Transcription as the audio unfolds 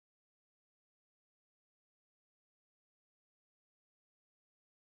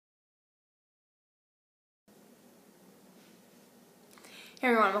Hey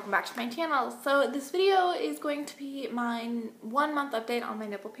everyone, welcome back to my channel. So this video is going to be my 1 month update on my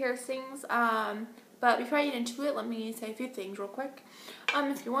nipple piercings. But before I get into it, let me say a few things real quick.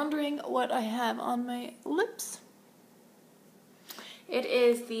 If you're wondering what I have on my lips, it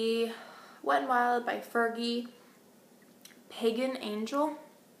is the Wet n Wild by Fergie Pagan Angel.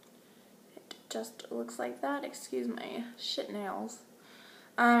 It just looks like that. Excuse my shit nails.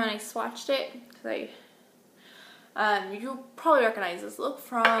 And I swatched it because you'll probably recognize this look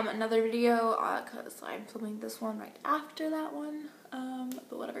from another video because I'm filming this one right after that one,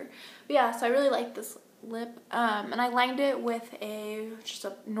 but whatever. But yeah, so I really like this lip, and I lined it with just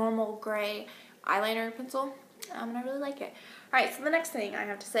a normal gray eyeliner pencil, and I really like it. Alright, so the next thing I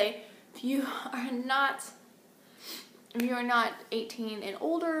have to say, if you are not 18 and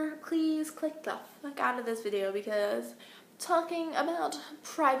older, please click the fuck out of this video because I'm talking about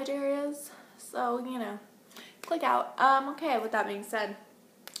private areas, so you know. Click out. Okay, with that being said,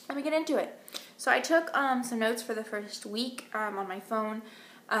 let me get into it. So I took some notes for the first week on my phone,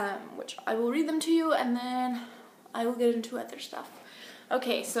 which I will read them to you, and then I will get into other stuff.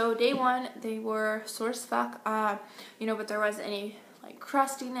 Okay, so day 1, they were sore as fuck, but there wasn't any like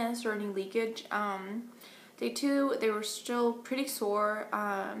crustiness or any leakage. Day 2, they were still pretty sore,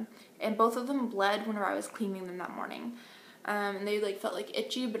 and both of them bled whenever I was cleaning them that morning. And they like felt like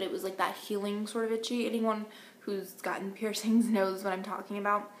itchy, but it was like that healing sort of itchy. Anyone who's gotten piercings knows what I'm talking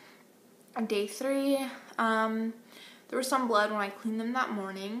about. On day 3, there was some blood when I cleaned them that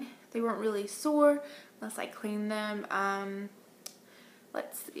morning. They weren't really sore unless I cleaned them.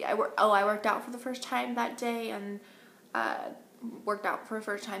 Let's see, I worked out for the first time that day, and worked out for the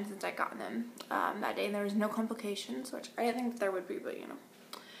first time since I got them that day, and there was no complications, which I didn't think there would be, but you know.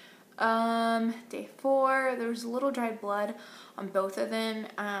 Day 4, there was a little dry blood on both of them,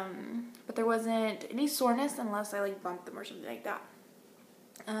 but there wasn't any soreness unless I like bumped them or something like that.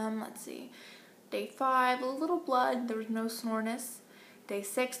 Let's see. Day 5, a little blood, there was no soreness. Day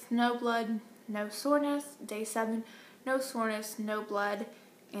 6, no blood, no soreness. Day 7, no soreness, no blood,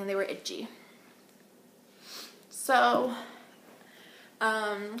 and they were itchy. So,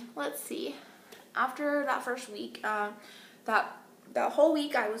 let's see. After that first week, that whole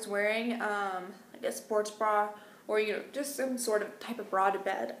week I was wearing like a sports bra, or just some sort of type of bra to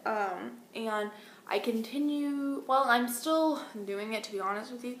bed, and I continue, well, I'm still doing it, to be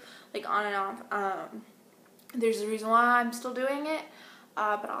honest with you, like on and off. There's a reason why I'm still doing it,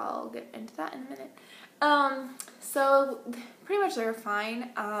 but I'll get into that in a minute. So pretty much they're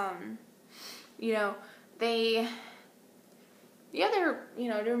fine. They're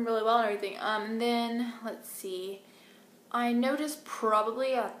doing really well and everything. And then let's see. I noticed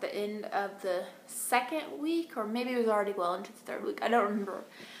probably at the end of the 2nd week, or maybe it was already well into the 3rd week, I don't remember.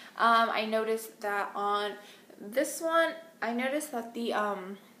 I noticed that on this one, I noticed that the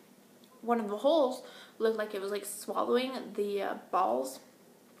one of the holes looked like it was like swallowing the balls,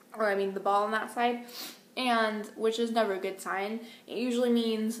 or I mean the ball on that side, and which is never a good sign. It usually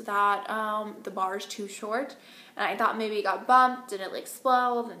means that the bar is too short, and I thought maybe it got bumped and it like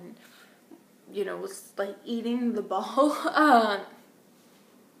swelled and was like eating the ball.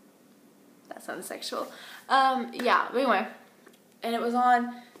 That sounds sexual. Yeah, but anyway, and it was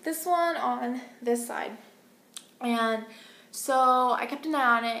on this one on this side, and so I kept an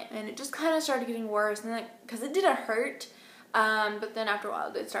eye on it, and it just kind of started getting worse, and because it didn't hurt, but then after a while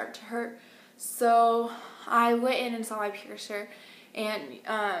it did start to hurt. So I went in and saw my piercer, and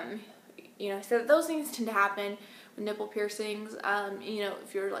so those things tend to happen with nipple piercings.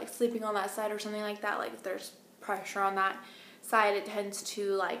 If you're like sleeping on that side or something like that, like if there's pressure on that side, it tends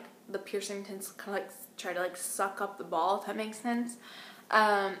to like, the piercing tends to kind of like try to like suck up the ball, if that makes sense.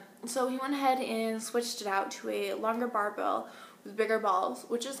 So he went ahead and switched it out to a longer barbell with bigger balls,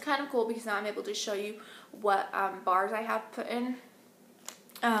 which is kind of cool because now I'm able to show you what bars I have put in.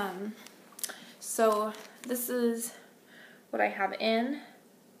 So this is what I have in.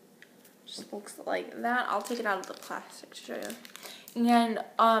 Just looks like that. I'll take it out of the plastic to show you. And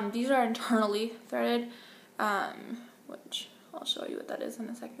these are internally threaded, which I'll show you what that is in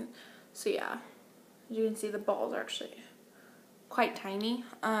a second. So yeah, as you can see, the balls are actually quite tiny.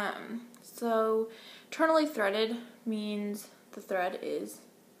 So internally threaded means the thread is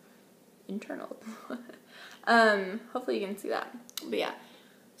internal. Hopefully you can see that. But yeah,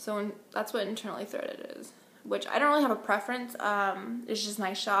 so that's what internally threaded is, which I don't really have a preference. It's just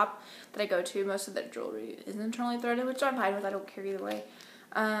my shop that I go to. Most of the jewelry is internally threaded, which I'm fine with. I don't care either way.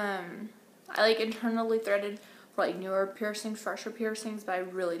 I like internally threaded for like newer piercings, fresher piercings, but I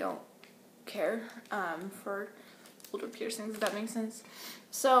really don't care for older piercings, if that makes sense.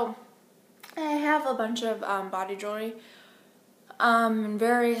 So I have a bunch of body jewelry.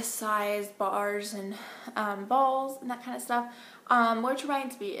 various size bars and balls and that kind of stuff. Which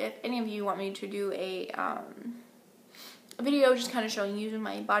reminds me, if any of you want me to do a video just kind of showing you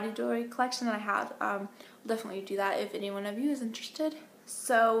my body jewelry collection that I have, I'll definitely do that if any one of you is interested.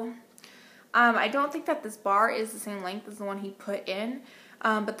 So I don't think that this bar is the same length as the one he put in,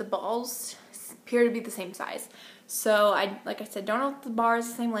 but the balls appear to be the same size. So like I said, don't know if the bar is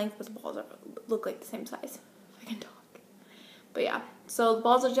the same length, but the balls look like the same size. If I can talk. But yeah, so the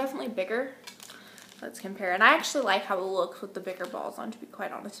balls are definitely bigger. Let's compare. And I actually like how it looks with the bigger balls on, to be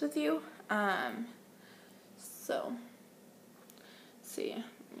quite honest with you. So, let's see.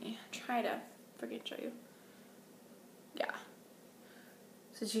 Let me try to freaking show you. Yeah.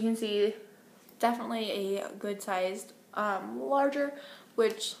 So as you can see, definitely a good sized, larger,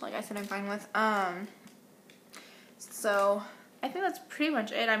 which, like I said, I'm fine with. So I think that's pretty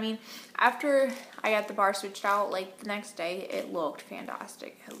much it. I mean, after I got the bar switched out, like the next day, it looked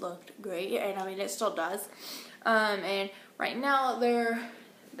fantastic. It looked great, and I mean, it still does. And right now they're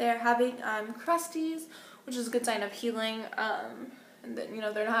having crusties, which is a good sign of healing. And then, you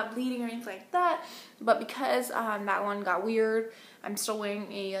know, they're not bleeding or anything like that. But because that one got weird, I'm still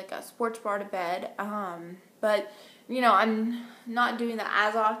wearing a sports bra to bed. But you know, I'm not doing that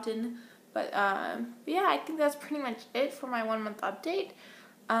as often. But yeah, I think that's pretty much it for my 1 month update.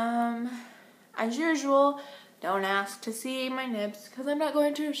 As usual, don't ask to see my nips because I'm not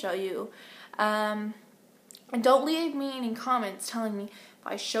going to show you. And don't leave me any comments telling me if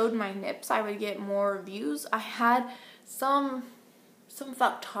I showed my nips I would get more views. I had some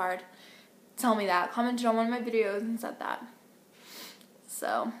fucktard tell me that, commented on one of my videos and said that.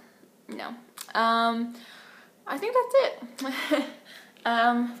 So, no. I think that's it.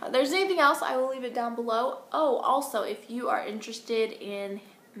 If there's anything else, I will leave it down below. Oh, also, if you are interested in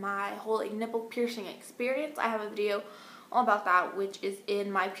my whole nipple piercing experience, I have a video all about that, which is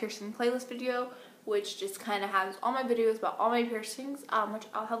in my piercing playlist video, which just kind of has all my videos about all my piercings, which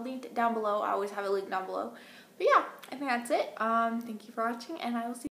I'll have linked down below. I always have it linked down below. But yeah, I think that's it. Thank you for watching, and I will see you.